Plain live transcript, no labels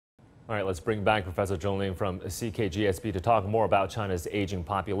All right, let's bring back Professor Cheung from CKGSB to talk more about China's aging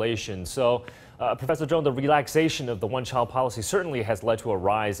population. So, Professor Cheung, the relaxation of the one-child policy certainly has led to a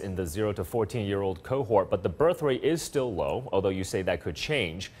rise in the 0 to 14-year-old cohort, but the birth rate is still low, although you say that could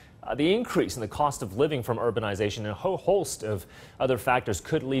change. The increase in the cost of living from urbanization and a whole host of other factors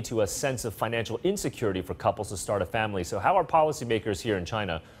could lead to a sense of financial insecurity for couples to start a family. So how are policymakers here in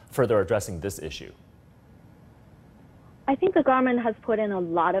China further addressing this issue? I think the government has put in a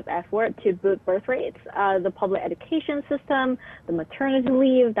lot of effort to boost birth rates. The public education system, the maternity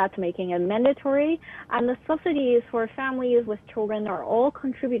leave that's making it mandatory, and the subsidies for families with children are all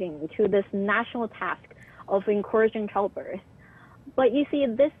contributing to this national task of encouraging childbirth. But you see,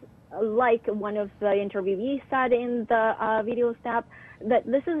 this, like one of the interviewees said in the video snap, that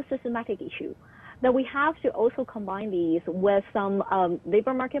this is a systematic issue, that we have to also combine these with some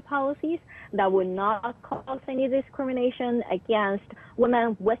labor market policies that would not cause any discrimination against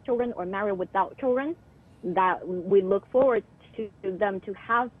women with children or married without children, that we look forward to them to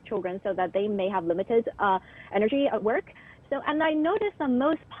have children so that they may have limited energy at work. So, and I noticed that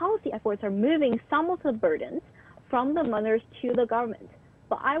most policy efforts are moving some of the burdens from the mothers to the government.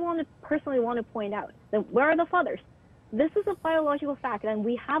 But I personally want to point out that where are the fathers? This is a biological fact, and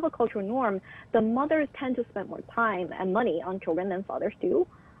we have a cultural norm. The mothers tend to spend more time and money on children than fathers do.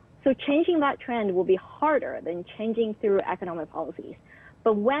 So changing that trend will be harder than changing through economic policies.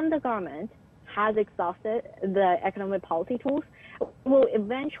 But when the government has exhausted the economic policy tools, it will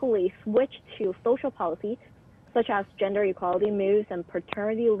eventually switch to social policies such as gender equality moves and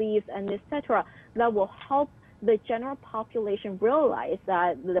paternity leaves and etc. that will help the general population realize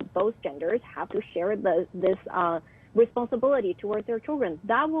that both genders have to share this responsibility towards their children.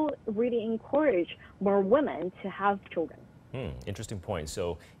 That will really encourage more women to have children. Interesting point.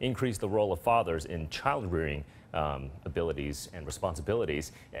 So increase the role of fathers in child-rearing abilities and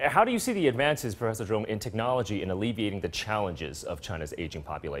responsibilities. How do you see the advances, Professor Zhong, in technology in alleviating the challenges of China's aging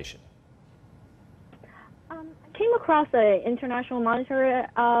population? I came across an International Monetary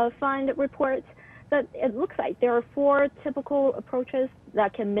Fund report that it looks like there are 4 typical approaches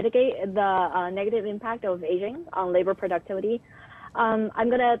that can mitigate the negative impact of aging on labor productivity. I'm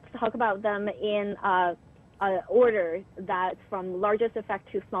going to talk about them in order that's from largest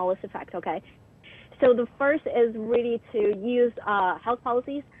effect to smallest effect, okay? So the first is really to use health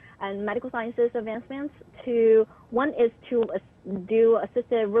policies and medical sciences advancements one is to do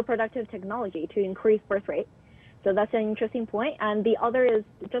assisted reproductive technology to increase birth rate. So that's an interesting point. And the other is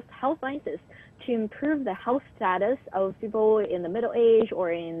just health sciences to improve the health status of people in the middle age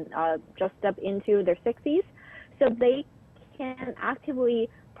or in just step into their 60s, so they can actively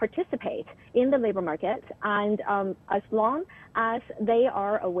participate in the labor market. And as long as they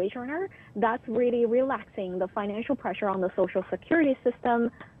are a wage earner, that's really relaxing the financial pressure on the social security system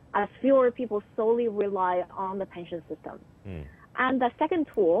as fewer people solely rely on the pension system. And the second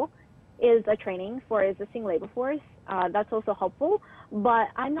tool is a training for existing labor force. That's also helpful, but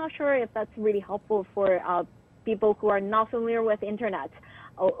I'm not sure if that's really helpful for people who are not familiar with internet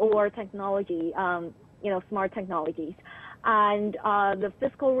or technology, smart technologies. And the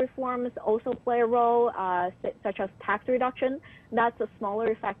fiscal reforms also play a role, such as tax reduction. That's a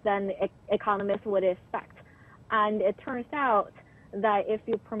smaller effect than economists would expect. And it turns out that if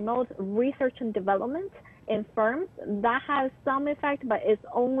you promote research and development in firms, that has some effect, but it's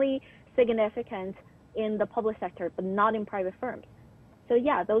only significant in the public sector, but not in private firms. So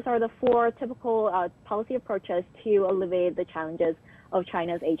yeah, those are the 4 typical policy approaches to alleviate the challenges of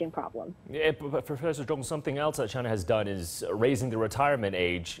China's aging problem. Yeah, but Professor Zhong, something else that China has done is raising the retirement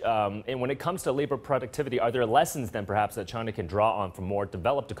age. And when it comes to labor productivity, are there lessons then perhaps that China can draw on from more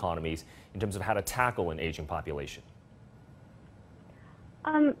developed economies in terms of how to tackle an aging population?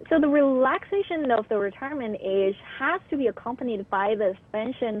 So the relaxation of the retirement age has to be accompanied by the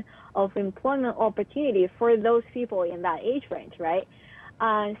expansion of employment opportunity for those people in that age range, right?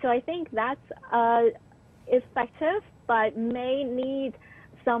 So I think that's effective, but may need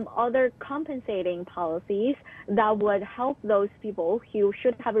some other compensating policies that would help those people who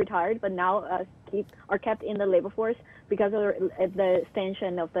should have retired but now are kept in the labor force because of the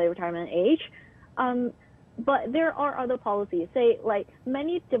extension of the retirement age. But there are other policies, say like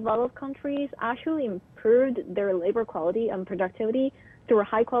many developed countries actually improved their labor quality and productivity through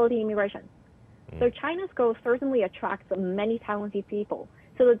high quality immigration. So China's growth certainly attracts many talented people.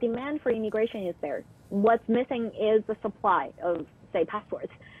 So the demand for immigration is there. What's missing is the supply of, say,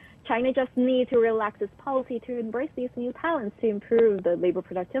 passports. China just needs to relax its policy to embrace these new talents to improve the labor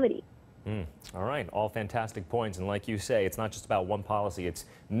productivity. All right, all fantastic points. And like you say, it's not just about one policy, it's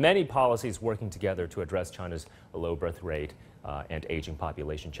many policies working together to address China's low birth rate. and aging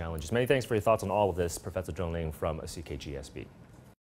population challenges. Many thanks for your thoughts on all of this, Professor Cheung Ling from CKGSB.